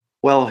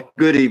Well,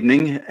 good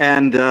evening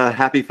and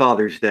happy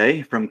Father's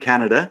Day from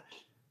Canada.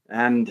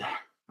 And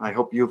I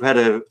hope you've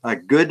had a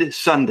good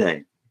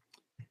Sunday.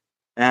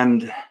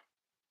 And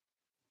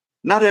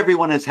not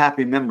everyone has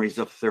happy memories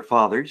of their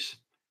fathers.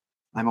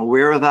 I'm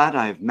aware of that.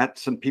 I've met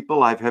some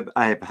people. I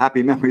have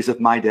happy memories of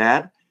my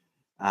dad.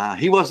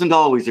 He wasn't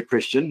always a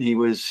Christian.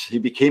 He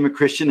became a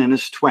Christian in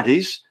his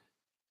 20s,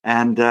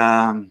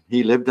 and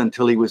he lived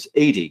until he was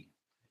 80.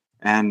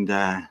 And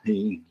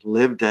he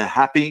lived a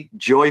happy,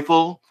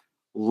 joyful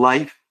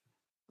life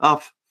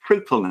of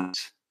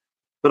fruitfulness.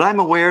 But I'm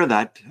aware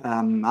that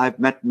I've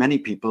met many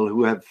people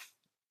who have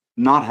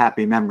not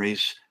happy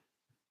memories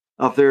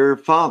of their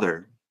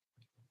father.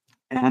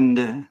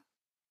 And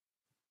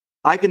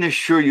I can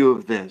assure you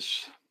of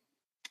this,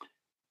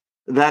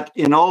 that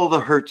in all the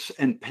hurts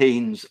and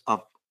pains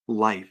of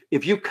life,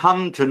 if you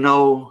come to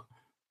know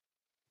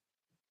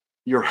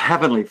your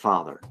heavenly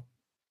Father,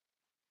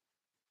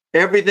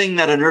 everything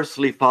that an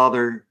earthly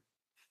father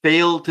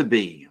failed to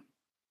be,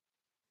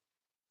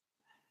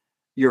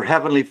 your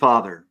heavenly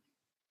Father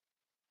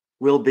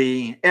will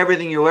be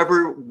everything you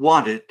ever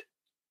wanted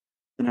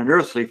in an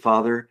earthly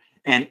father,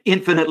 and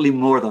infinitely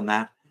more than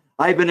that.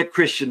 I've been a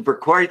Christian for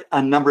quite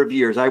a number of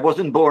years. I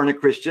wasn't born a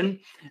Christian,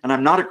 and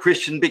I'm not a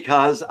Christian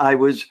because I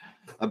was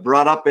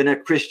brought up in a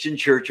Christian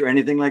church or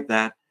anything like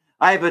that.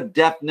 I have a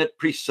definite,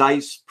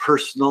 precise,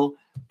 personal,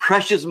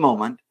 precious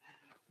moment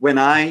when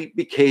I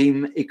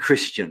became a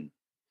Christian.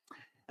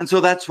 And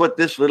so that's what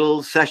this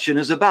little session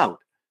is about.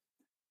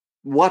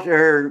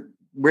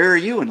 Where are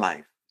you in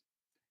life?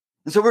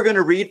 And so we're going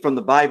to read from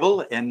the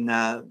Bible in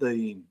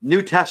the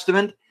New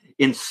Testament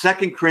in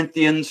 2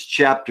 Corinthians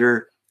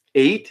chapter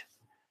 8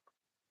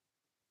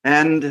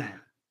 and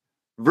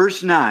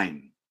verse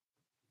 9.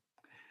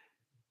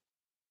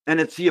 And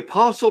it's the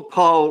Apostle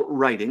Paul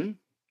writing,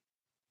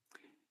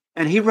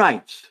 and he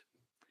writes,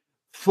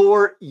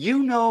 "For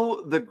you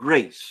know the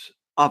grace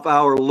of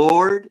our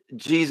Lord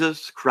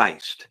Jesus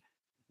Christ,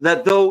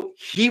 that though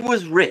he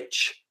was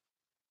rich,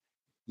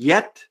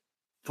 yet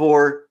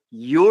for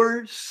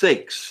your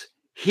sakes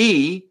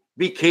he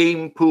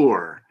became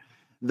poor,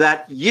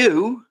 that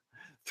you,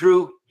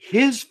 through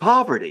his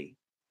poverty,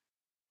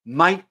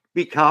 might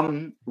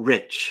become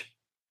rich."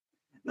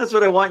 That's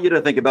what I want you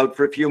to think about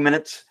for a few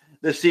minutes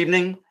this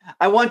evening.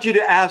 I want you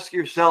to ask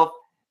yourself,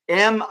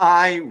 am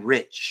I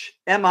rich?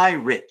 Am I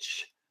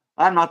rich?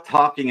 I'm not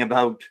talking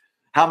about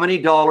how many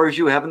dollars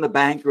you have in the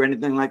bank or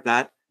anything like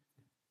that.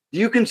 Do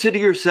you consider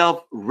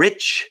yourself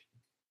rich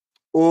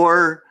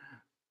or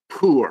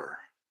poor?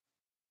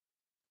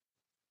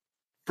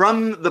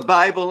 From the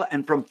Bible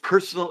and from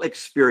personal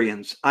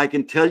experience, I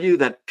can tell you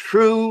that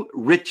true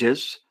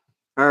riches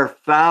are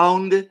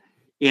found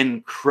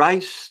in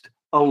Christ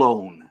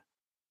alone.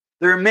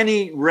 There are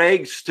many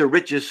rags to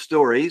riches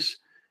stories,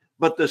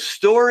 but the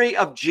story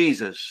of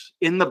Jesus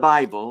in the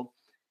Bible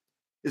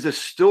is a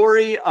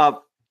story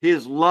of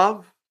his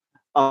love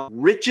of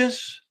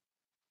riches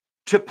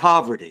to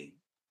poverty.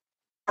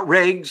 Not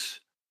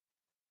rags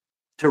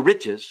to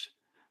riches,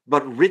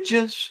 but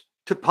riches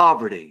to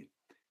poverty.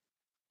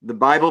 The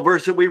Bible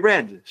verse that we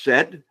read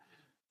said,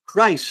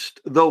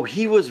 "Christ, though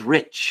he was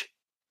rich,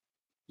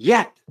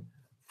 yet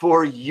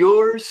for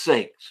your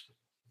sakes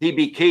he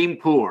became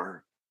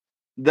poor,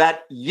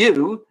 that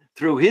you,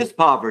 through his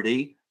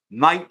poverty,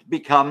 might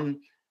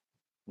become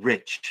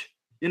rich."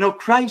 You know,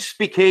 Christ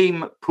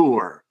became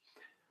poor.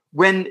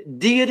 When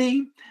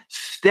deity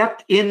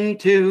stepped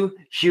into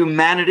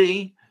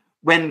humanity,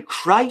 when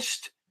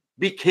Christ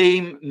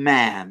became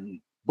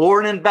man,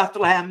 born in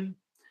Bethlehem,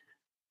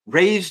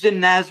 raised in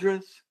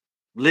Nazareth,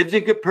 lived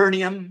in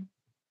Capernaum,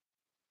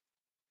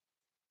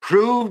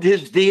 proved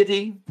his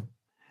deity,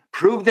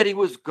 proved that he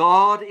was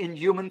God in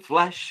human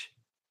flesh.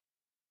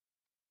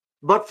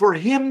 But for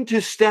him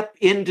to step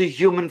into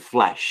human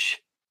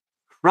flesh,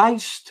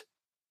 Christ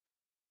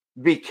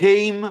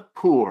became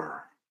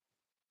poor.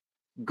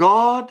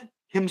 God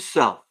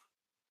himself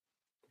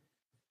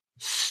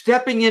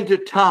stepping into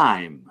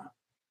time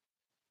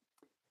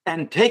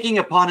and taking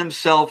upon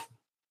himself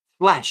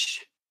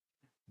flesh,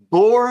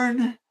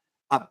 born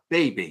a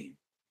baby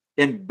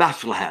in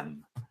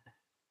Bethlehem,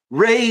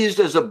 raised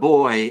as a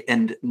boy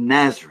in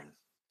Nazareth.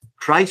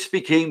 Christ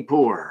became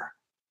poor.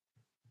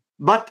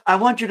 But I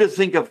want you to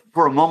think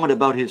for a moment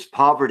about his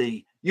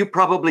poverty. You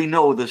probably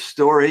know the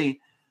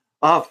story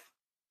of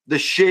the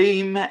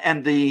shame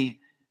and the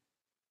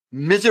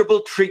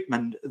miserable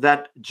treatment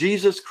that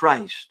Jesus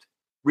Christ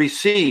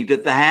received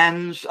at the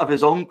hands of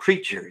his own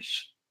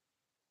creatures.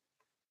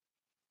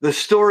 The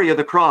story of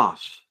the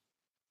cross.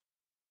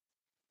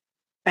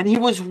 And he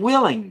was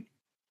willing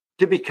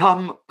to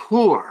become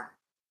poor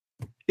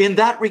in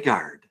that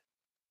regard.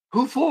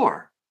 Who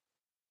for?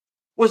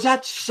 Was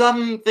that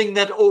something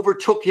that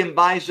overtook him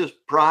by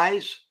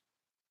surprise?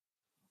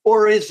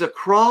 Or is the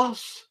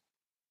cross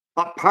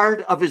a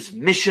part of his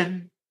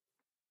mission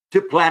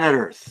to planet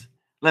Earth?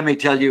 Let me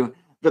tell you,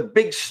 the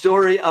big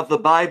story of the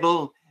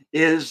Bible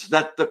is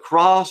that the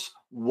cross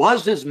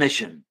was his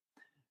mission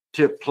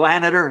to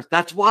planet Earth.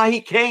 That's why he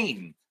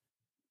came.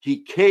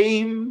 He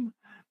came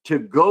to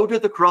go to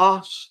the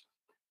cross,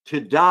 to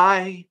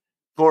die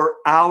for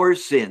our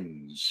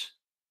sins.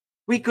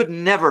 We could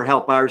never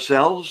help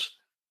ourselves.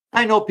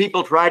 I know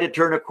people try to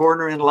turn a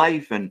corner in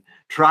life and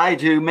try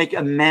to make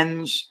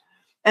amends,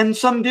 and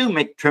some do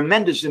make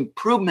tremendous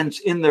improvements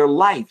in their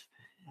life.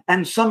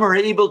 And some are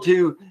able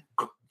to,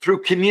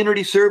 through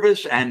community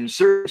service and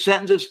certain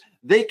sentences,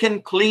 they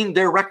can clean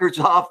their records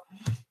off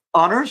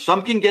on earth.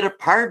 Some can get a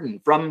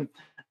pardon from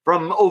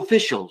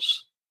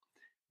officials.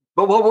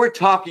 But what we're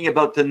talking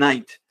about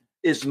tonight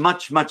is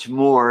much, much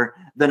more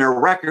than a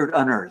record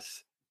on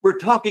earth. We're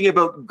talking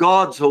about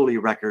God's holy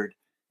record.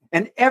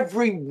 And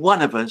every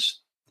one of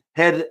us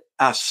had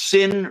a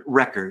sin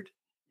record.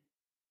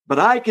 But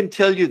I can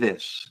tell you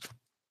this.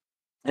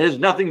 It has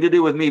nothing to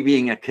do with me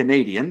being a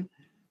Canadian.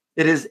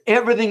 It has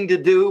everything to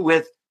do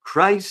with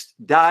Christ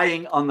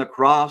dying on the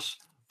cross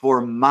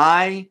for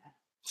my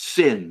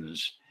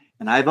sins.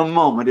 And I have a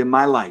moment in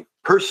my life,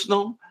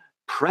 personal,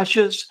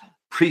 precious,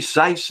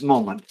 precise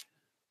moment,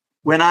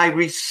 when I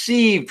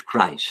received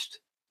Christ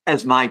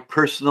as my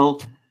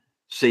personal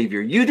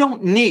Savior. You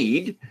don't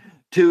need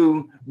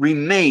to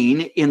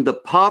remain in the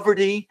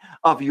poverty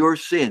of your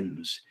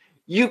sins.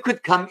 You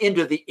could come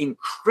into the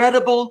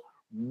incredible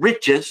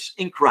riches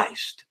in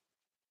Christ.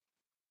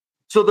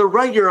 So the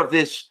writer of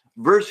this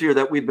verse here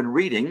that we've been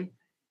reading,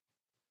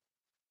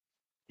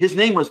 his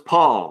name was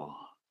Paul.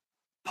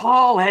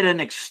 Paul had an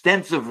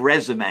extensive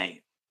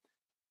resume.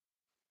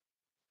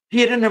 He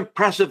had an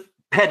impressive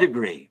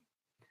pedigree.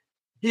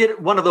 He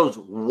had one of those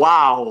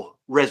wow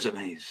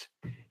resumes.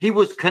 He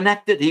was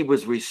connected. He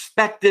was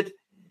respected.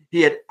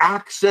 He had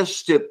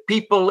access to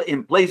people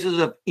in places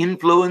of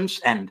influence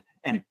and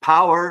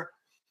power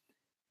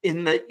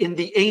in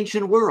the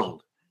ancient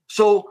world.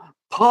 So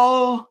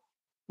Paul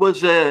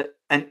was an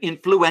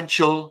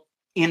influential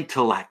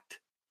intellect.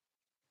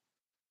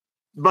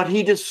 But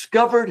he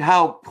discovered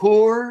how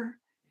poor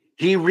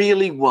he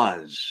really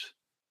was.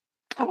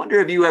 I wonder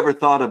if you ever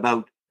thought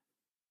about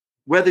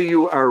whether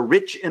you are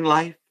rich in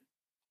life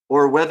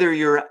or whether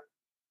you're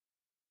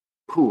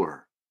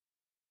poor.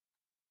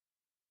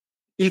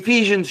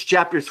 Ephesians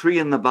chapter 3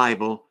 in the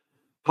Bible,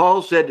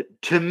 Paul said,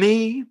 "To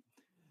me,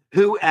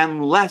 who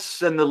am less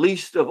than the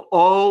least of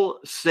all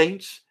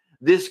saints,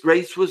 this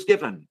grace was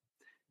given,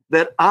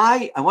 that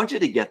I want you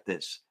to get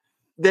this,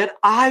 that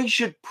I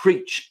should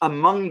preach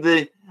among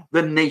the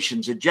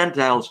nations, the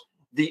Gentiles,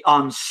 the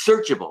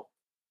unsearchable."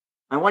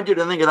 I want you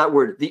to think of that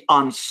word, the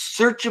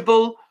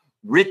unsearchable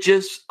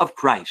riches of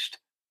Christ.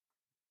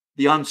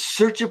 The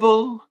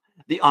unsearchable,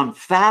 the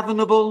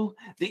unfathomable,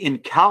 the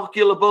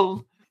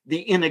incalculable,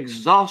 the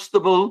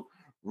inexhaustible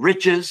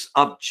riches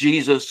of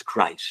Jesus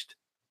Christ.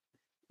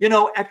 You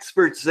know,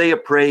 experts, they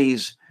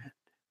appraise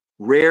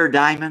rare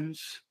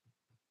diamonds,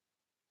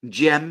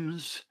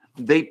 gems.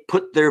 They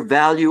put their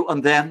value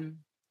on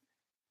them.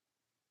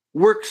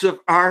 Works of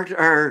art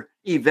are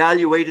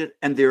evaluated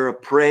and they're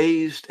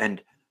appraised,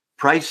 and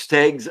price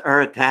tags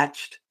are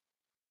attached.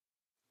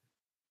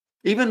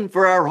 Even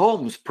for our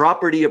homes,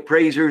 property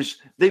appraisers,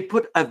 they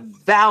put a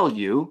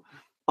value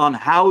on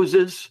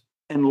houses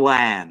and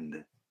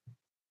land.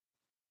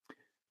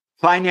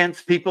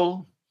 Finance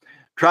people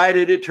try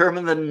to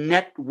determine the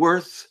net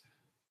worth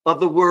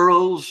of the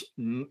world's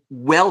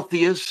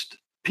wealthiest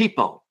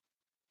people.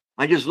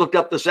 I just looked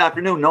up this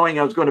afternoon, knowing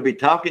I was going to be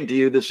talking to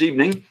you this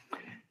evening.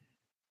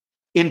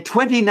 In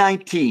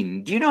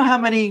 2019, do you know how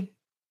many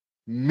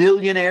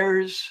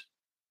millionaires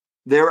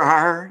there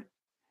are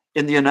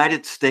in the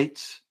United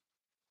States?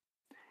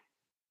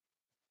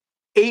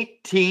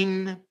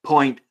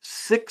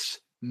 18.6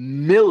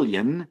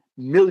 million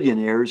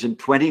millionaires in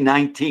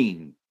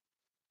 2019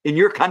 in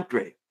your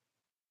country.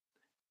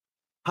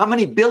 How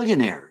many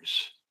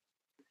billionaires?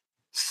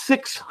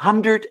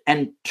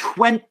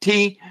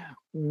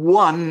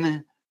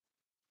 621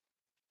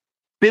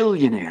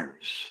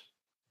 billionaires.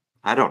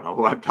 I don't know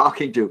who I'm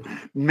talking to.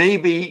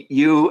 Maybe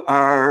you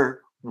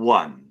are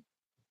one.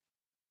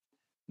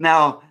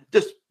 Now,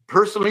 just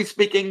personally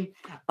speaking,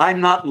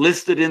 I'm not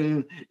listed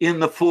in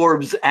the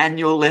Forbes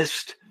annual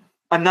list.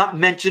 I'm not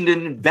mentioned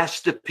in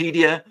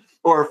Investopedia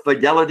or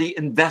Fidelity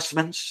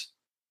Investments.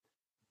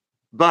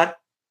 But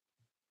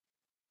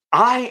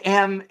I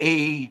am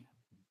a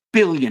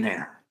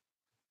billionaire.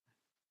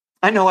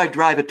 I know I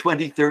drive a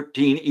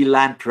 2013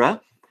 Elantra,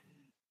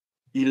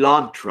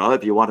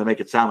 if you want to make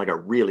it sound like a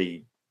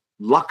really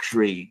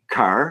luxury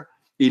car,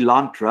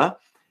 Elantra.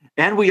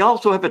 And we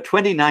also have a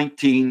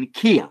 2019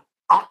 Kia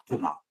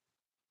Optima.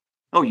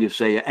 Oh, you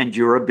say, and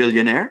you're a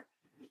billionaire?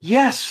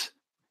 Yes,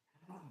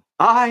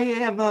 I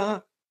am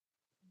a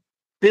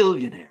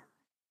billionaire.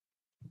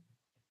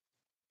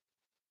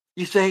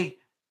 You say,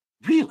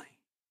 really?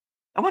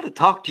 I want to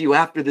talk to you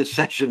after this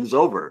session is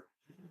over.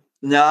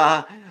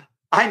 Nah,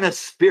 I'm a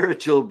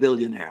spiritual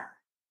billionaire.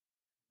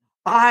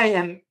 I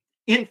am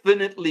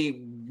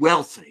infinitely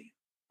wealthy,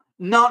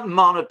 not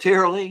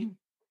monetarily,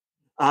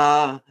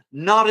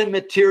 not in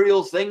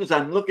material things.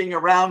 I'm looking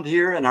around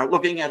here and I'm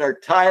looking at our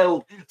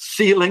tiled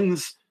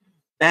ceilings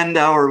and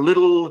our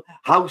little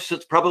house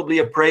that's probably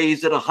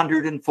appraised at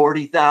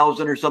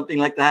 $140,000 or something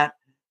like that.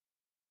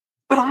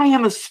 But I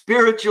am a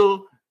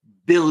spiritual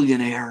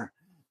billionaire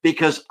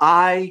because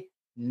I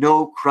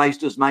know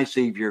Christ as my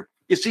Savior.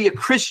 You see, a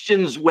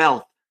Christian's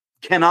wealth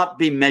cannot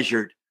be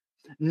measured.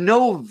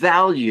 No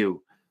value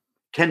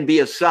can be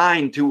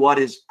assigned to what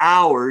is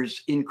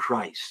ours in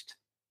Christ.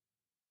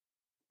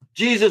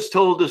 Jesus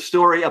told the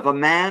story of a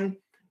man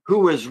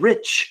who was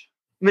rich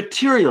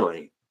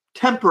materially,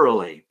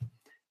 temporally,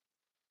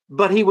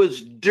 but he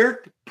was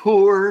dirt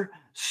poor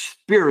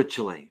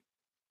spiritually,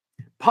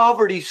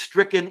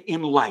 poverty-stricken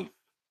in life,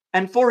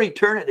 and for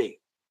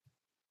eternity.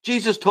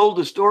 Jesus told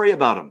the story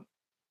about him.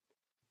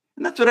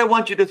 And that's what I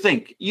want you to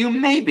think. You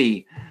may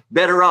be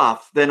better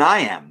off than I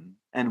am,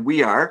 and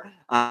we are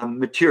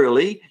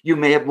materially. You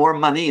may have more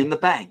money in the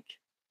bank.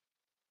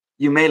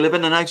 You may live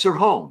in a nicer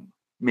home,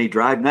 may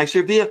drive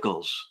nicer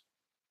vehicles.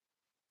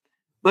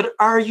 But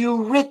are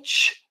you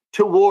rich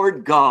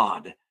toward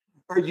God?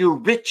 Are you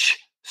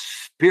rich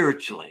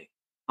spiritually?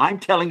 I'm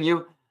telling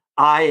you,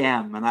 I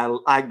am. And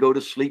I go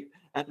to sleep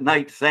at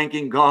night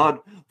thanking God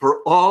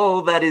for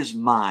all that is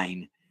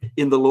mine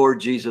in the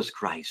Lord Jesus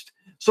Christ.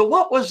 So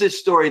what was this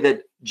story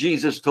that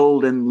Jesus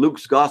told in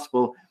Luke's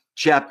Gospel,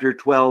 chapter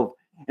 12?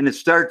 And it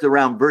starts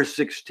around verse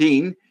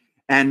 16.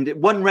 And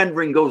one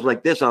rendering goes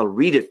like this. I'll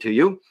read it to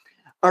you.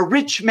 A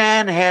rich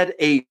man had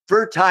a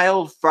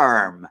fertile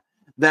farm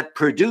that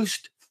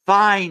produced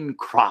fine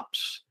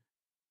crops.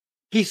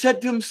 He said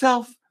to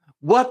himself,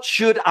 what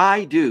should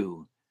I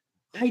do?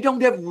 I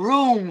don't have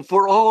room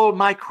for all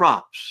my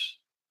crops.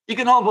 You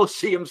can almost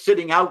see him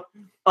sitting out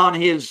on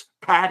his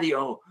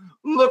patio,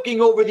 looking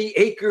over the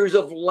acres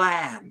of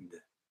land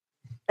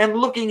and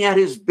looking at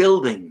his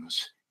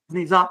buildings. And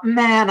he thought,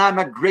 man, I'm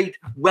a great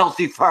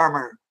wealthy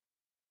farmer.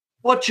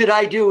 What should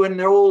I do? And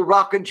their old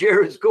rocking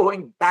chair is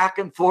going back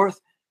and forth.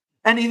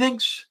 And he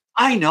thinks,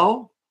 I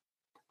know,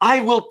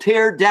 I will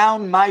tear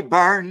down my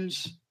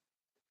barns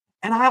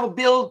and I'll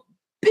build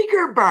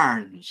bigger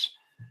barns.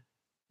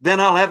 Then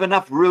I'll have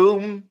enough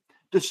room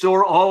to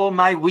store all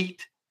my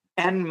wheat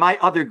and my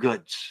other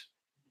goods.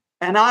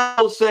 And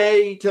I'll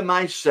say to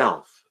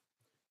myself,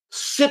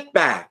 sit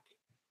back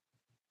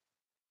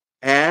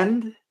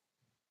and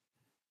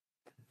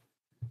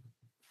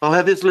I'll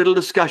have this little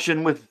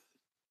discussion with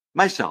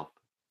myself.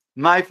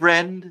 My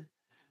friend,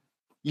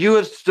 you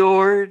have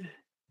stored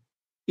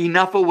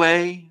enough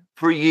away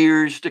for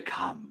years to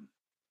come.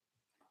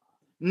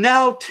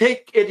 Now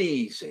take it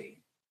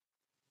easy.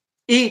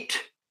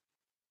 Eat,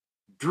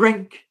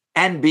 drink,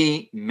 and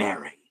be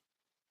merry.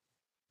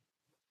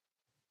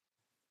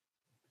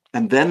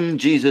 And then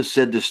Jesus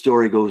said, the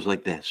story goes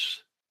like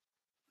this.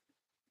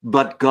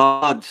 But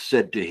God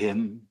said to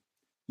him,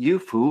 you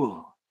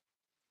fool,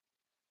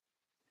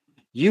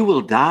 you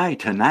will die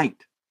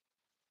tonight.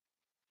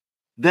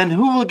 Then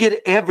who will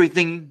get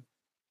everything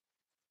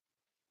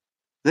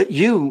that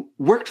you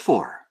worked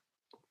for?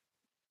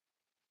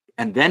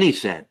 And then he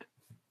said,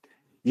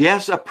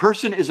 yes, a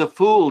person is a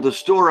fool to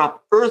store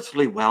up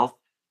earthly wealth,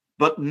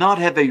 but not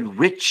have a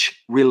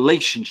rich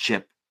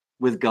relationship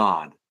with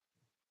God.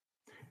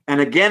 And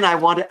again, I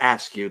want to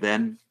ask you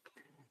then,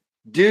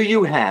 do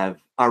you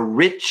have a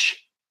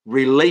rich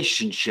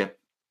relationship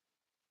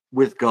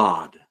with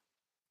God?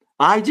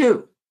 I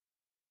do.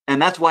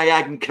 And that's why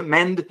I can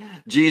commend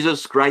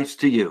Jesus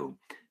Christ to you.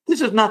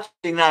 This is not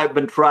something that I've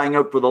been trying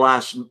out for the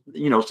last,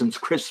 since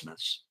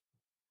Christmas.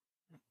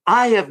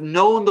 I have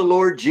known the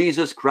Lord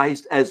Jesus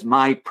Christ as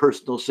my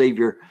personal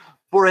Savior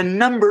for a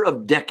number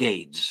of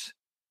decades.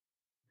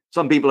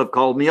 Some people have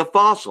called me a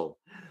fossil,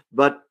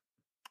 but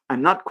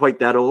I'm not quite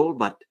that old,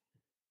 but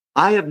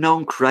I have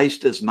known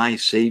Christ as my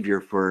Savior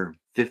for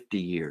 50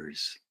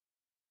 years.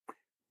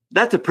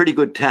 That's a pretty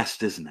good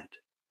test, isn't it?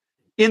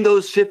 In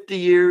those 50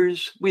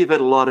 years, we've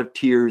had a lot of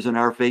tears in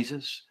our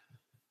faces.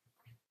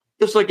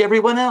 Just like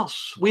everyone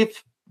else,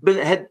 we've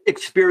had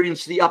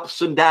experienced the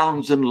ups and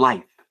downs in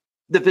life,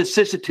 the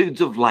vicissitudes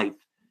of life.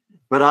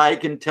 But I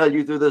can tell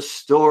you through the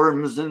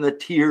storms and the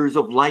tears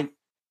of life,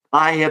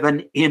 I have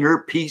an inner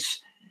peace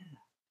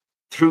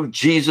through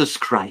Jesus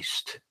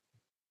Christ,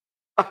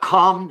 a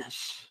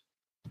calmness,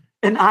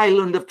 an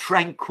island of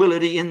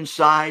tranquility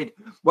inside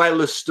while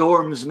the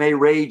storms may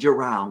rage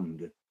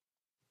around.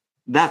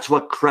 That's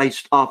what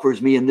Christ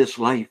offers me in this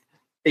life,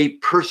 a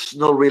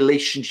personal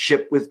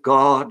relationship with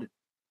God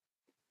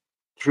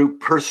through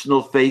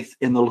personal faith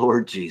in the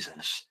Lord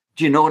Jesus.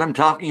 Do you know what I'm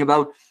talking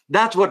about?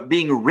 That's what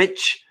being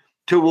rich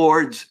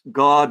towards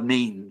God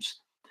means.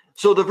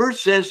 So the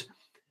verse says,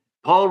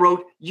 Paul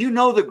wrote, you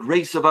know the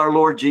grace of our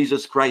Lord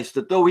Jesus Christ,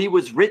 that though he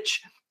was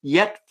rich,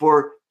 yet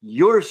for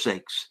your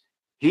sakes,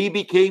 he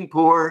became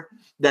poor,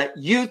 that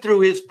you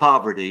through his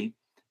poverty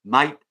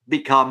might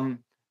become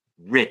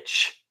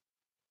rich.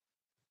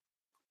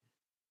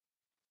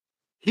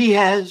 He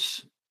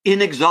has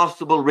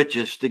inexhaustible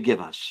riches to give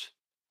us.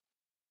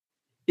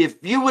 If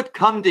you would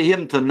come to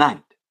him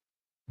tonight,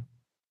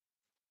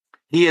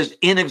 he has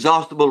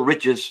inexhaustible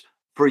riches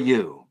for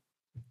you.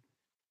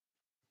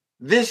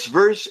 This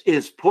verse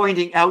is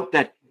pointing out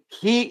that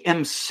he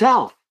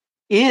himself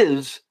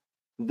is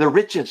the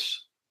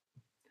riches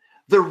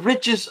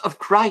of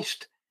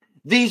Christ.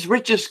 These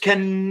riches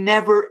can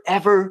never,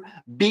 ever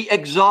be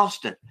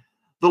exhausted.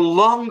 The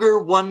longer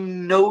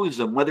one knows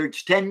them, whether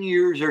it's 10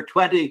 years or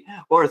 20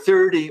 or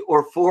 30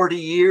 or 40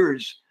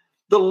 years,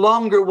 the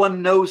longer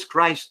one knows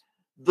Christ,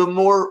 the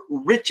more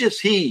riches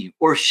he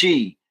or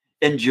she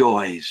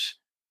enjoys.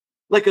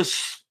 Like a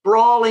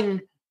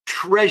sprawling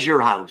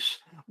treasure house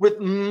with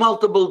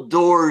multiple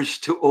doors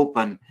to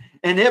open,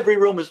 and every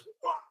room is,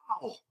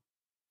 wow,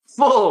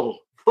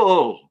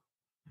 full.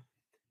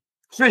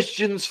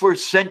 Christians for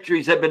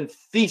centuries have been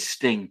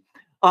feasting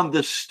on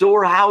the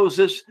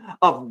storehouses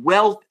of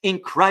wealth in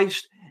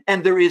Christ,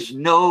 and there is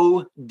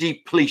no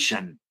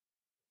depletion.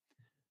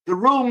 The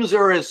rooms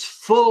are as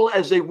full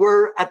as they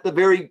were at the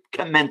very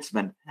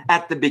commencement,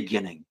 at the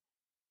beginning.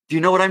 Do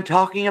you know what I'm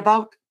talking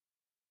about?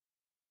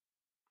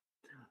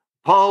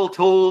 Paul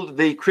told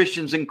the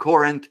Christians in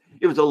Corinth,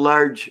 it was a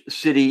large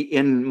city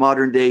in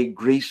modern day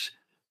Greece.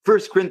 1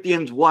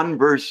 Corinthians 1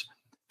 verse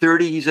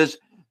 30, he says,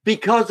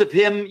 because of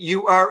him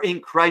you are in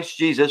Christ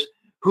Jesus,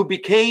 who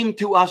became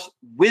to us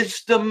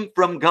wisdom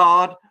from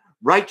God,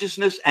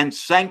 righteousness and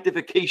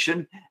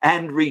sanctification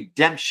and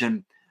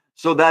redemption,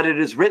 so that it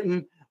is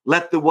written,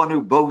 let the one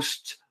who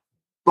boasts,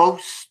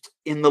 boast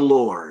in the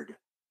Lord.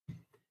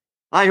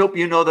 I hope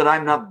you know that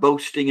I'm not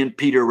boasting in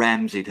Peter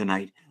Ramsay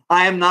tonight.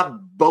 I am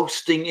not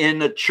boasting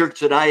in a church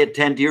that I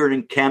attend here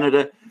in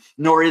Canada,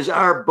 nor is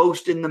our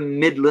boast in the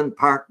Midland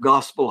Park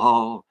Gospel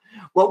Hall.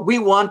 What we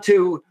want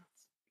to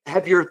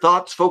have your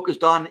thoughts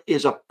focused on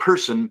is a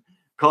person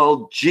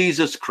called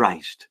Jesus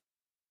Christ.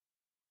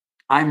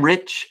 I'm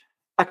rich.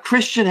 A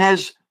Christian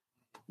has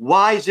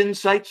wise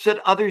insights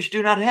that others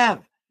do not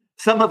have.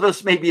 Some of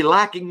us may be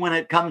lacking when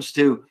it comes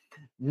to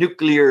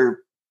nuclear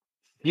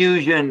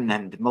fusion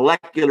and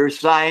molecular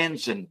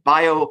science and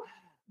bioethics,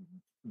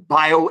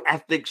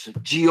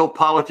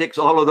 geopolitics,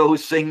 all of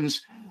those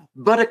things.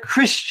 But a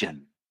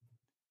Christian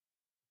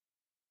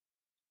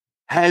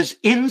has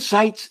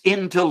insights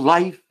into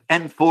life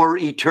and for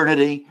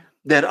eternity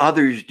that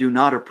others do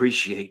not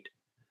appreciate.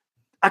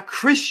 A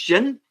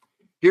Christian,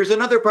 here's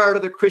another part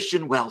of the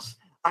Christian wealth.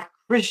 A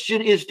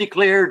Christian is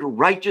declared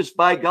righteous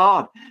by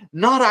God,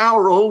 not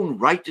our own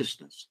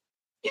righteousness.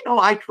 You know,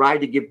 I try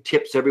to give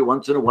tips every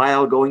once in a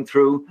while going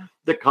through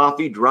the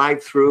coffee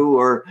drive-through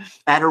or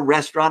at a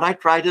restaurant. I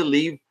try to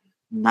leave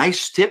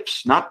nice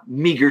tips, not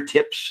meager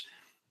tips.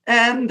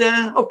 And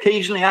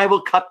occasionally I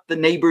will cut the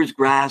neighbor's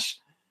grass.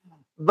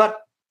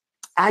 But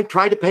we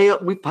try to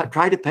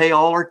pay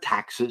all our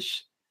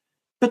taxes.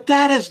 But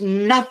that has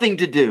nothing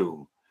to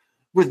do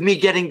with me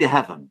getting to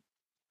heaven.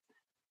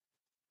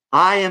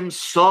 I am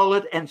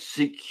solid and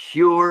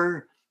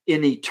secure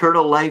in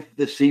eternal life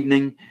this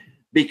evening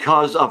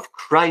because of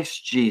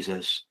Christ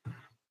Jesus,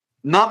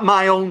 not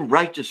my own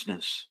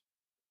righteousness.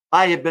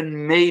 I have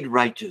been made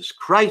righteous.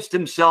 Christ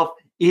himself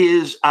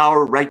is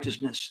our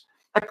righteousness.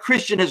 A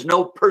Christian has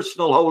no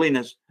personal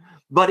holiness,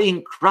 but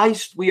in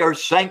Christ we are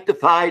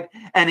sanctified,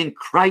 and in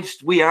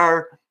Christ we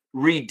are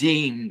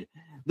redeemed.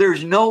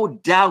 There's no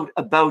doubt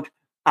about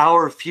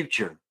our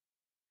future.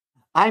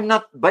 I'm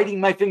not biting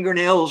my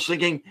fingernails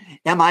thinking,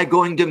 am I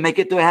going to make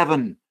it to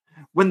heaven?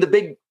 When the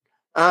big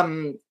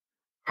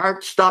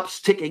heart stops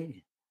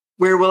ticking,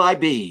 where will I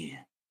be?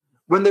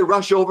 When they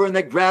rush over and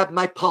they grab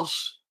my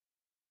pulse,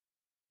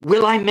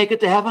 will I make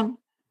it to heaven?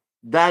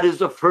 That is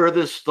the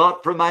furthest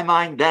thought from my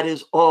mind. That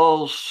is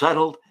all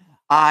settled.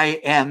 I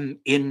am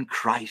in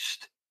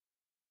Christ.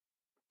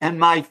 And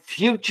my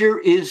future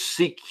is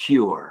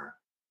secure.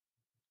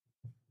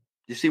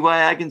 You see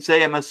why I can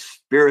say I'm a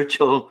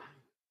spiritual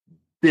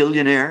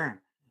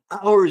billionaire?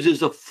 Ours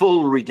is a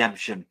full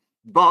redemption,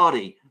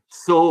 body,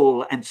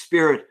 soul, and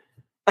spirit.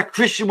 A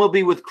Christian will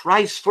be with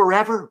Christ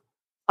forever,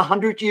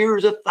 100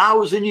 years,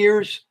 1,000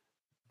 years.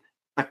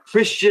 A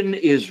Christian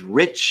is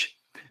rich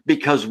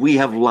because we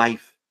have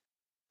life.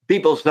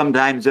 People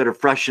sometimes that are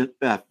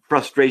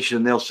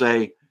frustration, they'll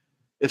say,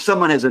 if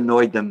someone has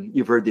annoyed them,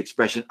 you've heard the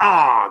expression,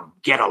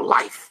 get a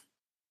life.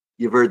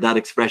 You've heard that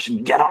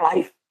expression, get a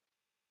life.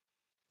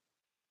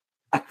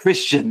 A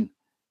Christian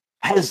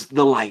has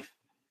the life.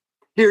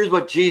 Here's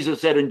what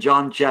Jesus said in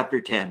John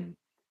chapter 10.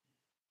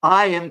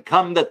 I am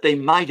come that they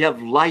might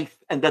have life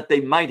and that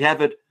they might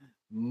have it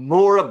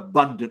more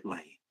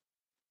abundantly.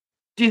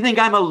 Do you think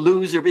I'm a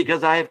loser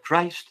because I have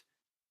Christ?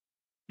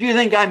 Do you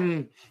think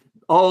I'm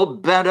all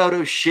bent out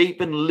of shape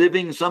and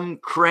living some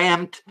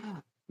cramped,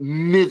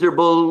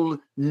 miserable,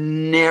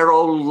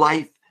 narrow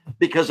life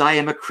because I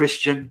am a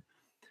Christian?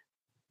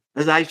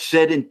 As I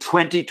said, in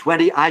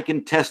 2020, I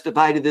can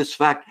testify to this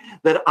fact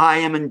that I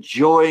am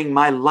enjoying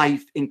my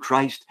life in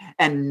Christ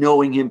and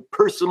knowing him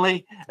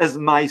personally as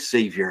my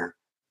Savior.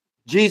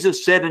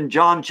 Jesus said in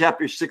John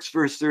chapter 6,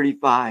 verse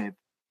 35,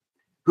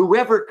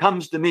 whoever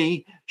comes to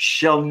me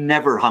shall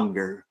never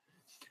hunger.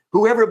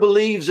 Whoever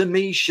believes in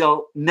me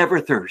shall never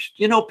thirst.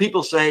 You know,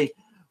 people say,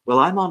 well,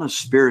 I'm on a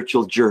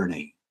spiritual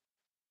journey.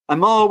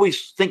 I'm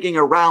always thinking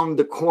around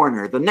the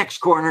corner. The next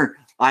corner,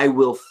 I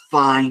will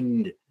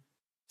find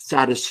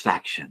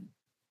satisfaction.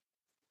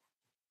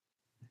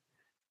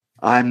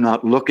 I'm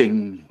not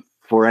looking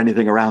for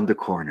anything around the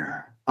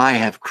corner. I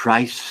have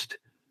Christ.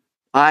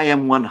 I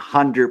am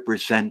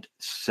 100%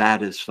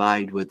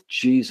 satisfied with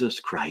Jesus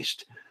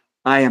Christ.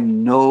 I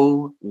am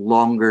no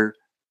longer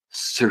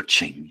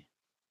searching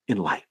in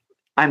life.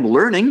 I'm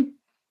learning,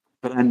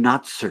 but I'm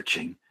not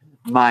searching.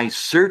 My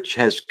search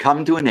has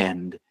come to an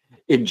end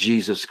in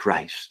Jesus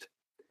Christ.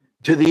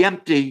 To the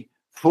empty,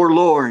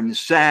 forlorn,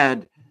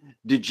 sad,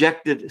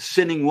 dejected,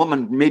 sinning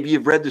woman, maybe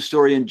you've read the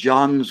story in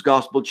John's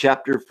Gospel,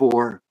 chapter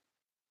 4.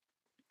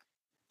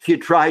 She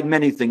had tried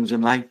many things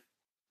in life.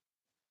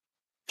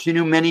 She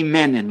knew many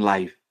men in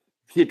life.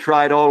 She had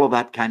tried all of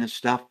that kind of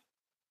stuff.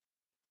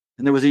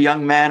 And there was a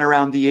young man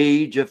around the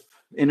age of,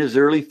 in his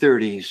early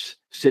 30s,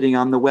 sitting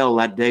on the well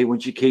that day when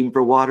she came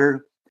for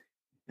water.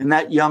 And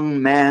that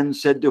young man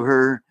said to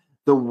her,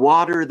 "The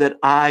water that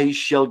I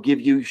shall give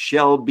you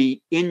shall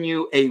be in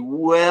you a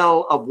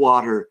well of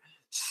water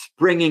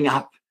springing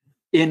up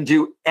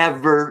into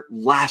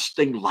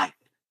everlasting life."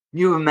 Can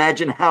you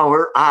imagine how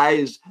her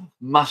eyes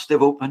must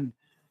have opened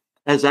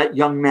as that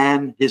young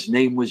man, his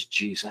name was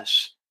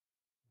Jesus.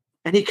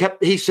 And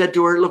he said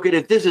to her, "Look,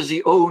 if this is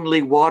the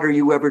only water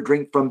you ever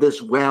drink from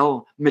this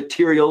well,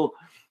 material,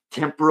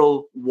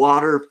 temporal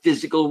water,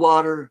 physical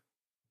water,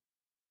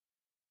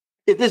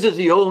 if this is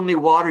the only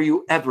water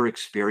you ever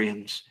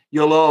experience,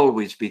 you'll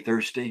always be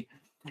thirsty.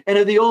 And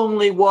if the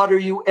only water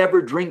you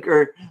ever drink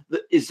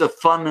is the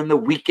fun and the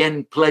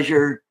weekend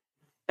pleasure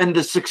and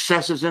the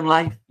successes in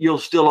life, you'll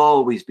still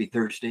always be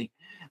thirsty.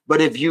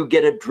 But if you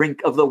get a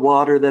drink of the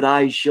water that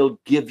I shall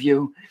give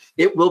you,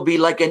 it will be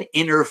like an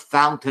inner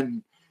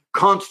fountain,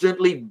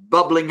 constantly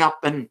bubbling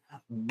up and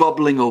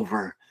bubbling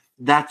over."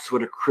 That's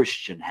what a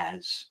Christian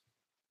has.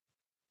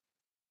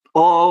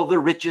 All the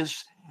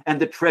riches and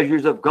the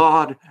treasures of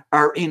God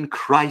are in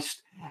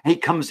Christ. He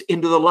comes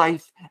into the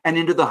life and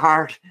into the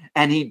heart,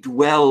 and he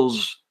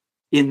dwells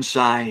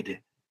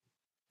inside.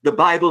 The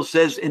Bible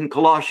says in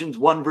Colossians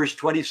 1, verse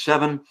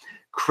 27,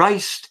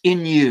 "Christ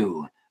in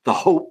you, the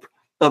hope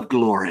of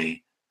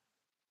glory."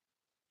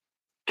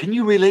 Can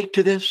you relate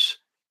to this?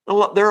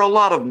 There are a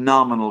lot of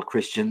nominal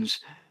Christians,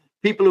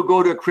 people who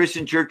go to a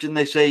Christian church and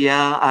they say,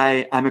 "Yeah,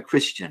 I'm a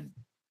Christian."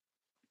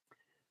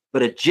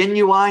 But a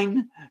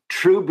genuine,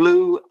 true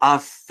blue,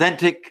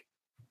 authentic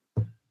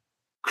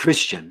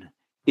Christian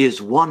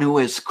is one who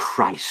is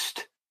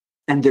Christ,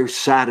 and they're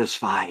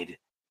satisfied.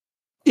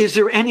 Is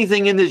there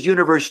anything in this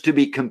universe to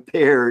be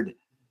compared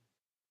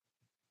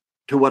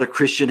to what a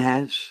Christian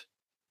has?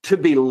 To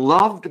be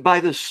loved by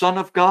the Son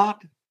of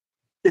God?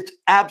 It's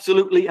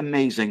absolutely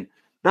amazing.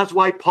 That's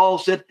why Paul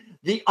said,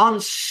 the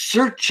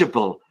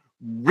unsearchable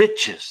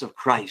riches of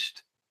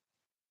Christ.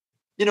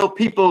 You know,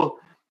 people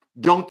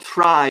don't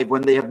thrive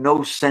when they have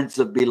no sense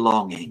of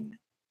belonging,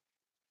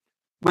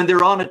 when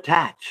they're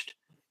unattached.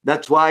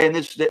 That's why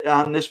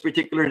on this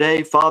particular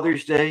day,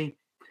 Father's Day,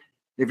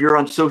 if you're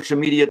on social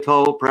media at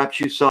all, perhaps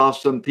you saw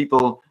some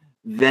people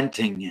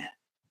venting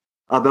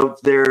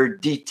about their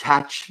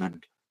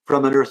detachment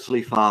from an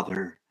earthly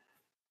father,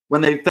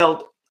 when they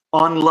felt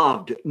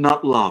unloved,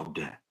 not loved.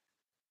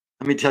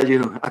 Let me tell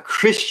you, a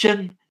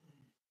Christian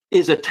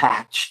is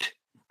attached.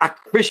 A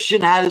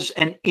Christian has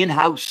an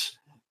in-house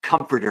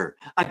comforter,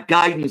 a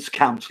guidance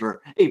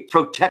counselor, a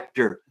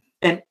protector,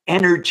 an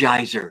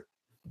energizer,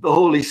 the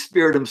Holy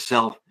Spirit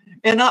himself.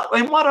 And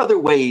in what other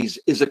ways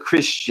is a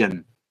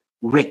Christian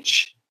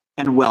rich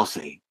and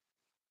wealthy?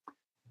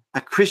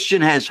 A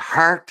Christian has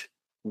heart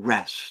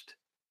rest,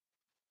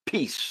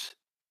 peace.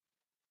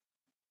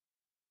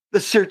 The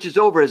search is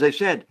over, as I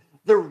said.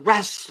 The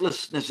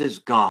restlessness is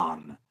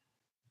gone.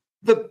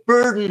 The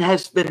burden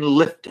has been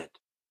lifted.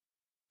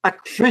 A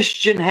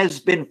Christian has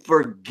been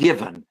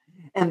forgiven,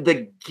 and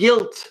the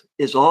guilt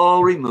is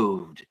all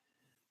removed,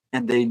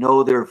 and they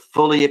know they're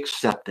fully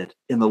accepted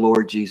in the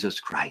Lord Jesus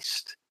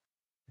Christ.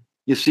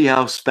 You see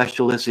how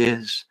special this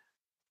is?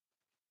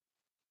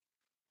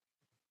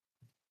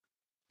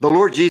 The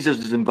Lord Jesus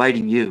is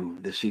inviting you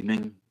this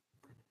evening.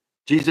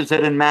 Jesus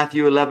said in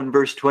Matthew 11,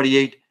 verse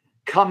 28,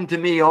 "Come to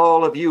me,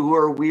 all of you who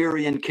are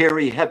weary and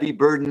carry heavy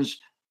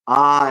burdens.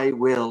 I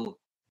will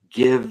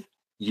give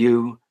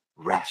you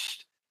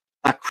rest."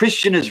 A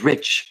Christian is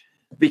rich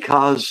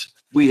because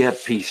we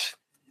have peace.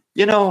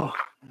 You know,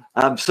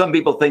 some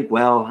people think,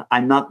 well,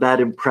 I'm not that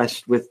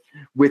impressed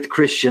with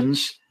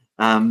Christians.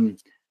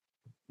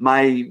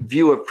 My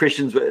view of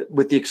Christians,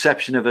 with the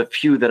exception of a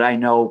few that I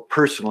know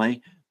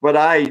personally, but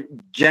I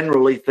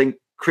generally think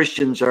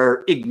Christians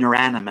are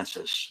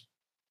ignoramuses,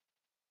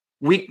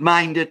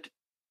 weak-minded,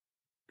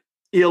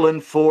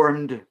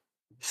 ill-informed,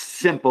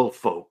 simple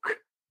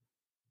folk.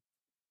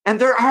 And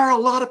there are a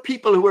lot of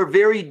people who are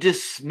very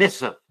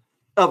dismissive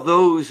of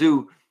those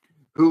who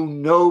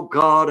know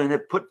God and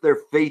have put their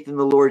faith in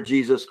the Lord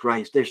Jesus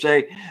Christ.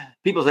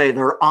 People say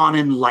they're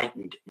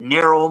unenlightened,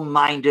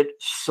 narrow-minded,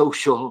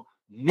 social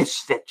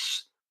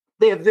misfits.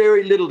 They have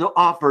very little to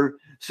offer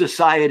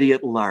society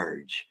at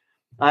large.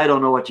 I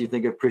don't know what you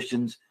think of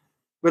Christians,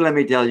 but let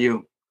me tell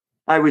you,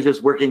 I was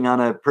just working on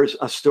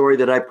a story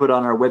that I put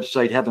on our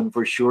website,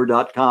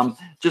 heavenforsure.com.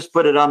 Just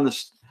put it on the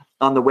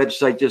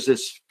website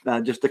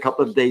just a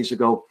couple of days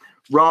ago.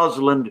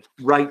 Rosalind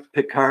Wright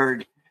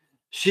Picard.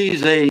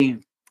 She's a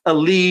a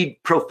lead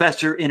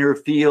professor in her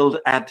field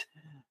at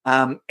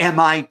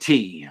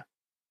MIT,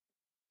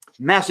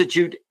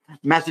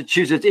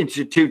 Massachusetts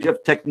Institute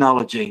of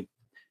Technology.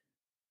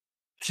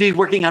 She's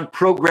working on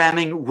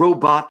programming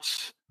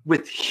robots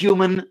with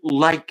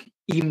human-like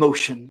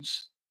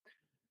emotions.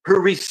 Her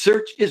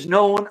research is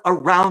known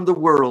around the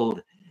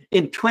world.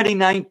 In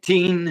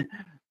 2019,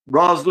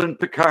 Rosalind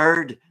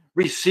Picard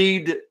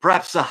received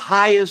perhaps the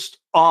highest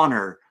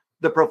honor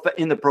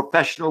in the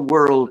professional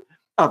world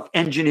of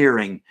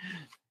engineering.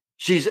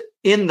 She's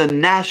in the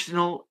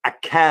National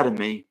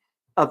Academy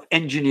of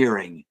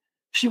Engineering.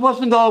 She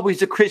wasn't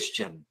always a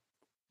Christian.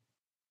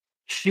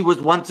 She was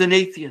once an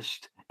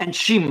atheist, and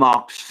she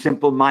mocked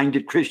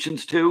simple-minded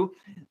Christians too.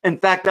 In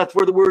fact, that's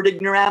where the word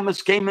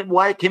ignoramus came and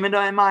why it came into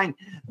my mind.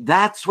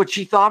 That's what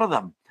she thought of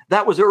them.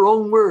 That was her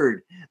own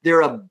word.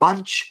 They're a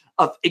bunch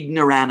of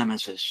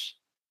ignoramuses.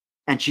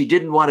 And she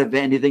didn't want to have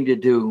anything to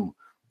do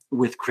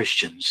with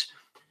Christians.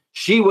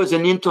 She was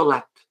an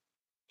intellect.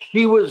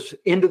 She was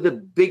into the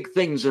big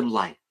things in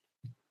life.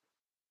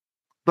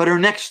 But her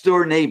next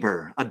door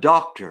neighbor, a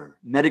doctor,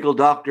 medical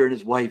doctor, and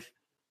his wife,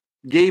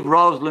 gave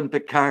Rosalind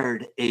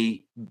Picard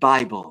a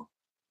Bible.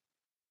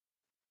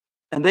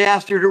 And they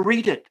asked her to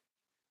read it.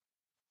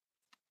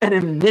 And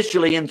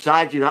initially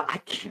inside, she thought, I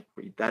can't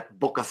read that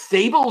book of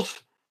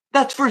fables.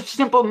 That's for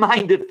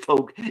simple-minded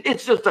folk.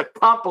 It's just a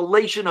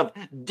compilation of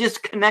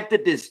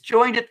disconnected,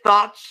 disjointed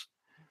thoughts.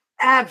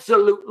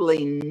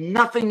 Absolutely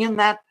nothing in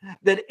that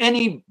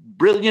any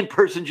brilliant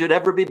person should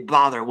ever be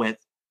bothered with.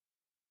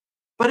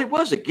 But it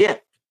was a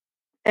gift.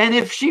 And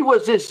if she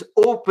was this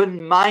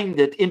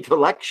open-minded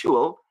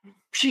intellectual,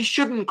 she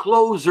shouldn't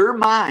close her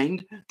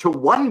mind to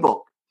one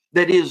book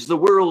that is the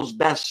world's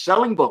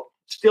best-selling book.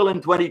 Still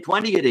in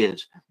 2020, it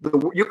is.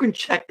 You can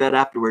check that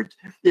afterwards.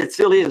 It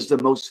still is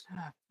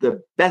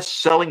the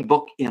best-selling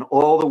book in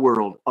all the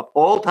world of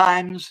all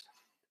times,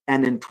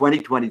 and in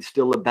 2020,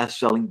 still the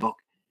best-selling book.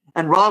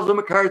 And Rosalind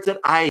Picard said,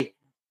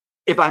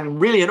 if I'm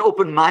really an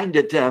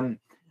open-minded,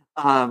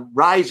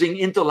 rising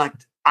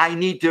intellect, I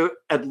need to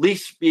at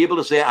least be able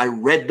to say I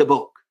read the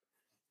book.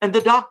 And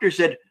the doctor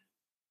said,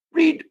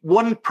 read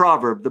one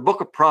proverb, the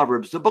book of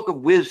Proverbs, the book of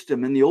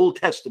wisdom in the Old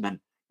Testament.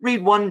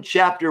 Read one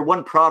chapter,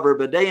 one proverb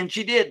a day, and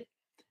she did.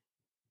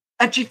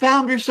 And she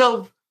found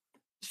herself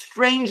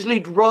strangely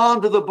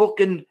drawn to the book,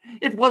 and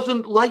it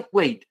wasn't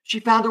lightweight. She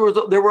found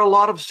there were a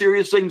lot of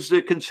serious things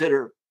to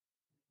consider.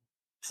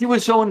 She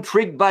was so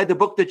intrigued by the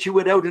book that she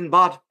went out and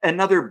bought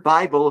another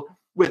Bible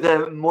with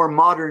a more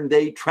modern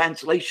day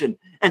translation,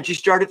 and she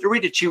started to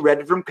read it. She read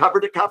it from cover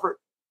to cover.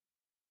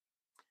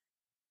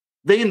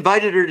 They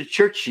invited her to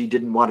church. She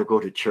didn't want to go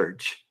to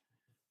church.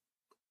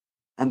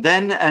 And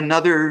then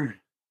another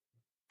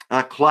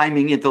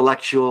climbing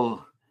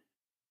intellectual,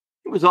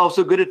 he was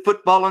also good at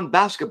football and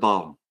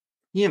basketball.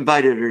 He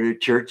invited her to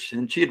church,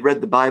 and she had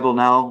read the Bible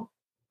now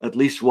at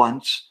least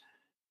once.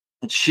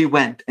 And she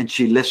went and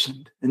she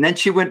listened. And then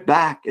she went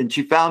back and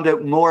she found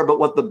out more about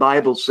what the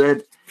Bible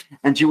said.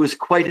 And she was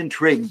quite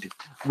intrigued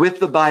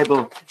with the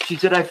Bible. She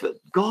said,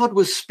 God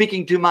was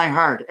speaking to my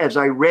heart as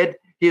I read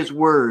his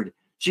word.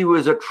 She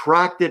was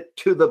attracted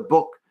to the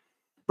book.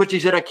 But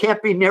she said, I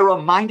can't be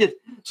narrow-minded.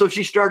 So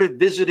she started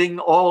visiting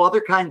all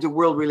other kinds of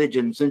world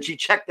religions. And she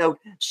checked out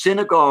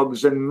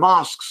synagogues and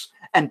mosques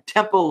and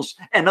temples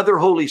and other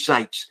holy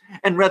sites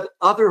and read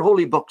other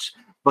holy books.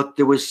 But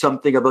there was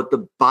something about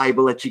the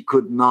Bible that she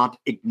could not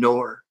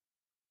ignore.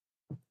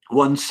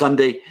 One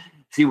Sunday,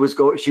 she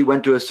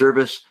went to a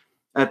service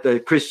at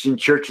the Christian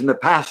church, and the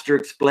pastor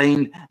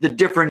explained the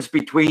difference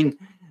between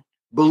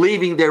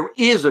believing there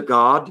is a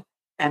God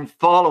and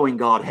following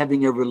God,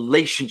 having a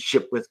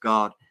relationship with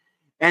God.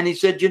 And he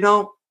said,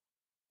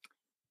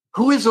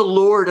 who is the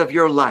Lord of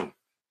your life?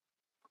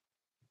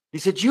 He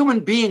said,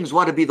 human beings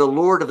want to be the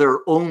Lord of their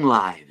own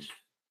lives.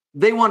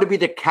 They want to be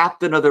the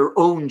captain of their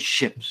own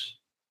ships.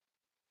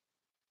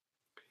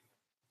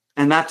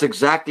 And that's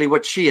exactly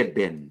what she had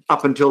been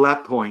up until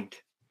that point.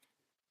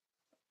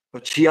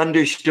 But she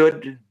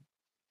understood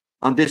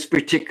on this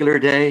particular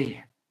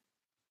day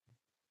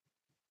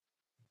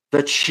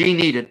that she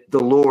needed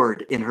the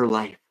Lord in her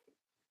life.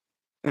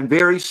 And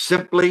very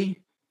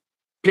simply,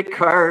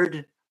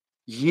 Picard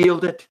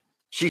yielded.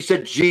 She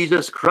said,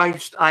 Jesus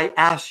Christ, I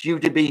ask you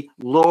to be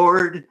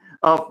Lord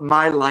of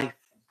my life.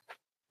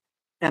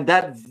 And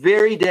that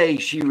very day,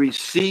 she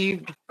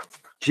received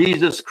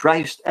Jesus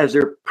Christ as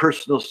her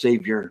personal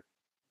Savior.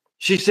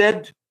 She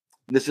said,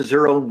 this is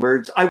her own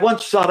words, I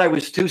once thought I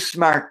was too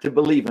smart to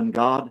believe in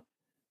God.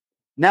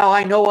 Now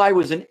I know I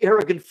was an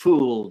arrogant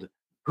fool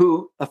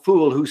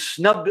who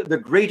snubbed the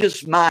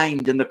greatest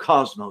mind in the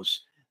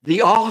cosmos,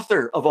 the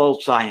author of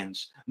all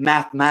science,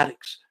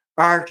 mathematics,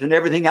 art, and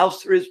everything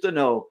else there is to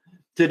know.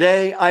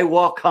 Today I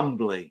walk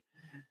humbly.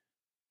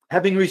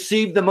 Having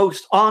received the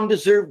most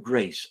undeserved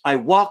grace, I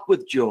walk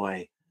with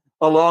joy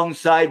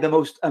alongside the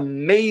most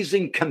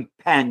amazing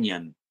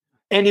companion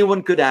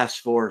anyone could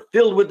ask for,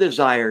 filled with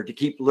desire to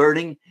keep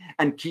learning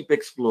and keep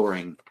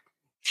exploring.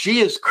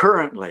 She is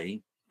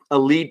currently a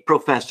lead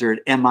professor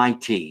at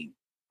MIT.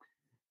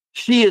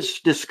 She is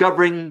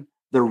discovering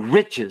the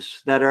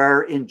riches that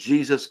are in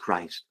Jesus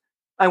Christ.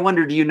 I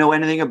wonder, do you know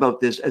anything about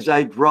this as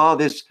I draw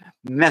this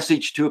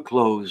message to a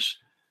close?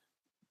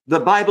 The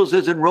Bible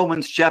says in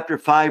Romans chapter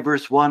 5,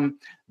 verse 1,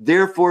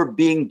 therefore,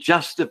 being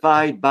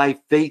justified by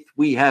faith,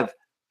 we have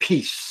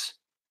peace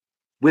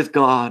with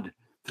God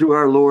through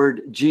our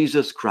Lord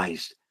Jesus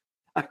Christ.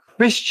 A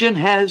Christian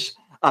has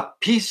a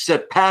peace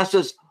that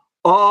passes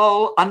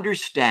all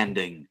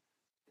understanding.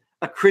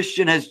 A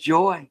Christian has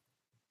joy.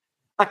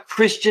 A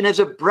Christian has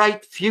a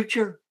bright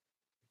future.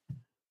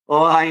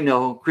 Oh, I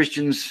know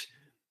Christians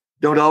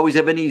don't always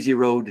have an easy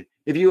road.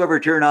 If you ever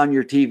turn on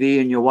your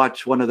TV and you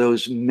watch one of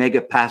those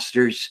mega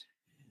pastors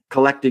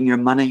collecting your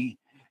money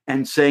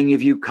and saying,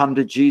 if you come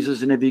to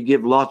Jesus and if you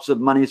give lots of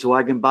money so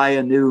I can buy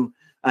a new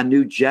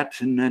jet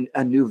and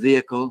a new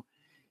vehicle,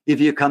 if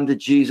you come to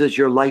Jesus,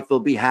 your life will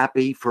be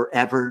happy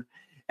forever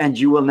and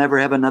you will never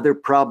have another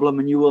problem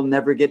and you will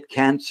never get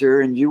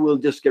cancer and you will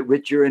just get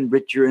richer and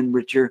richer and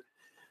richer.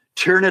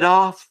 Turn it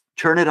off.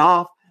 Turn it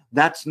off.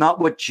 That's not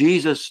what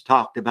Jesus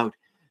talked about.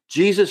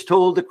 Jesus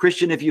told the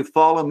Christian, if you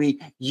follow me,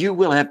 you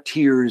will have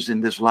tears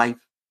in this life.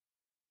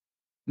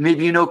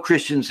 Maybe you know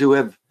Christians who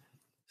have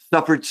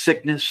suffered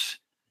sickness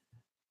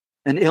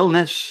and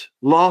illness,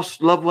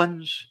 lost loved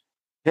ones,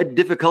 had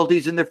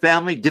difficulties in their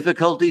family,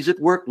 difficulties at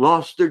work,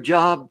 lost their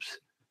jobs,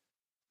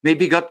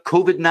 maybe got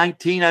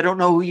COVID-19. I don't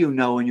know who you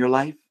know in your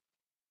life.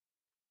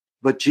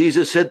 But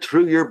Jesus said,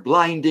 through your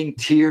blinding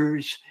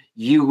tears,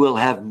 you will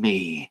have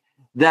me.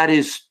 That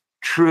is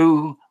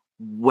true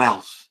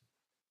wealth.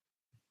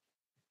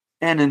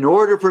 And in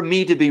order for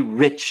me to be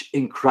rich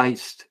in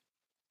Christ,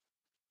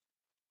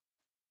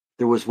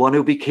 there was one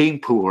who became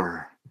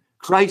poor.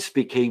 Christ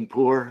became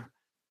poor.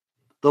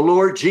 The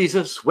Lord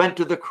Jesus went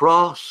to the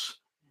cross,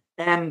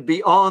 and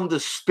beyond the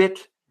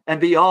spit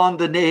and beyond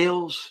the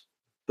nails,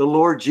 the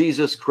Lord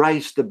Jesus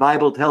Christ, the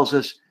Bible tells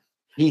us,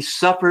 he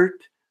suffered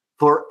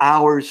for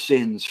our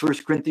sins.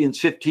 1 Corinthians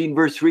 15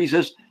 verse 3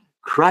 says,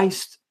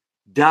 Christ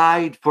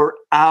died for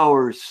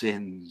our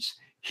sins.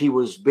 He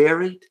was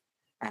buried,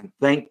 and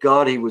thank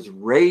God he was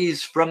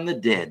raised from the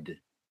dead.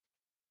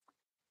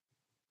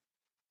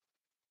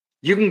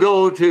 You can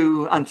go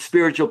on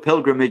spiritual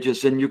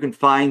pilgrimages and you can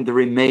find the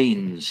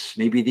remains,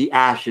 maybe the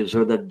ashes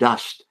or the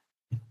dust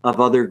of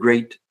other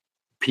great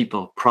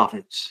people,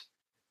 prophets.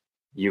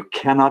 You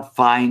cannot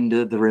find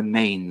the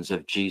remains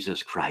of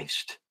Jesus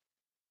Christ.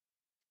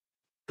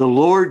 The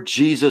Lord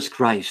Jesus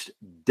Christ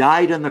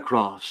died on the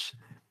cross,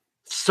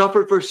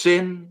 suffered for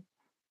sin,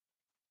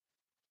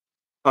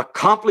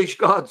 accomplished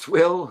God's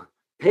will,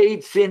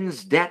 paid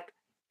sin's debt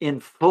in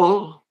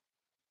full,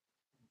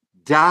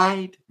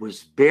 died,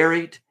 was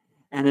buried,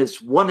 and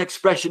as one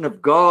expression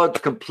of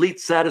God's complete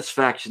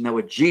satisfaction that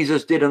what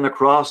Jesus did on the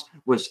cross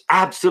was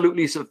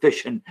absolutely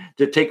sufficient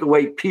to take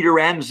away Peter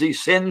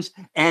Ramsay's sins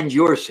and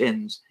your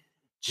sins.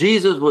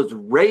 Jesus was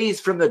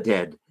raised from the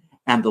dead,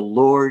 and the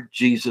Lord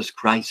Jesus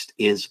Christ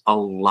is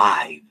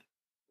alive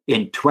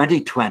in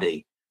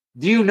 2020.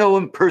 Do you know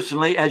him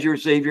personally as your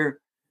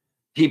Savior?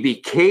 He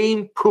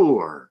became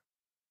poor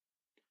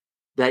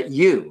that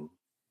you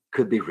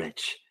could be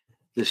rich.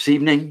 This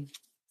evening,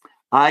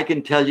 I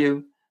can tell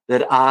you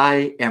that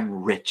I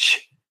am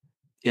rich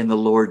in the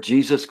Lord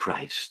Jesus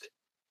Christ.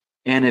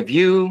 And if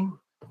you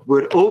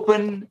would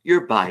open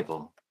your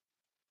Bible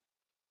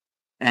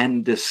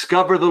and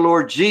discover the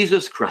Lord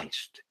Jesus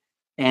Christ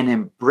and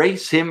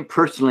embrace him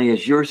personally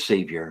as your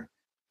Savior,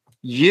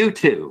 you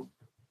too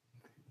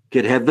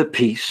could have the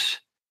peace,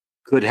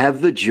 could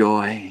have the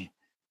joy,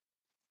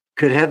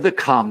 could have the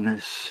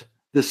calmness,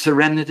 the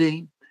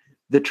serenity,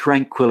 the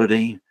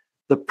tranquility,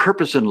 the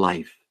purpose in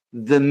life,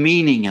 the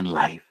meaning in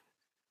life,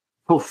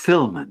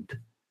 fulfillment.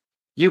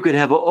 You could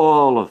have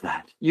all of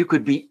that. You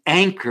could be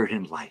anchored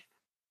in life,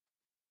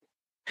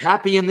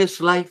 happy in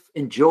this life,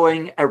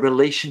 enjoying a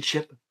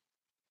relationship,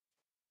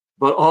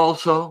 but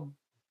also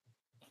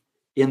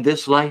in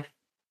this life,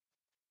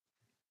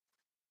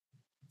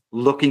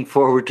 looking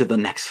forward to the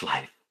next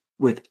life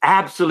with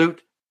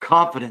absolute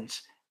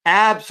confidence,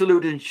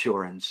 absolute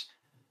assurance.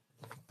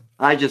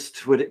 I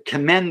just would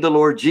commend the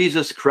Lord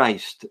Jesus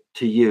Christ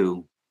to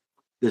you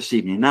this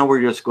evening. Now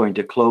we're just going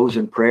to close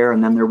in prayer,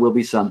 and then there will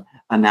be some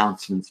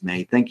announcements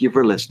made. Thank you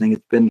for listening.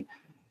 It's been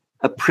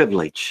a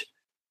privilege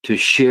to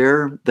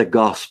share the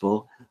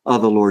gospel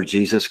of the Lord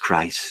Jesus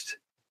Christ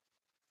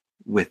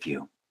with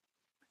you.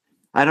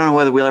 I don't know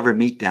whether we'll ever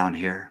meet down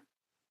here.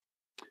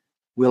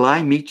 Will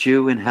I meet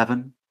you in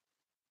heaven?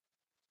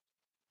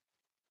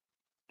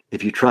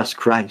 If you trust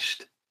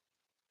Christ,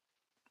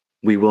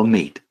 we will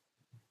meet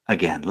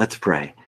again. Let's pray.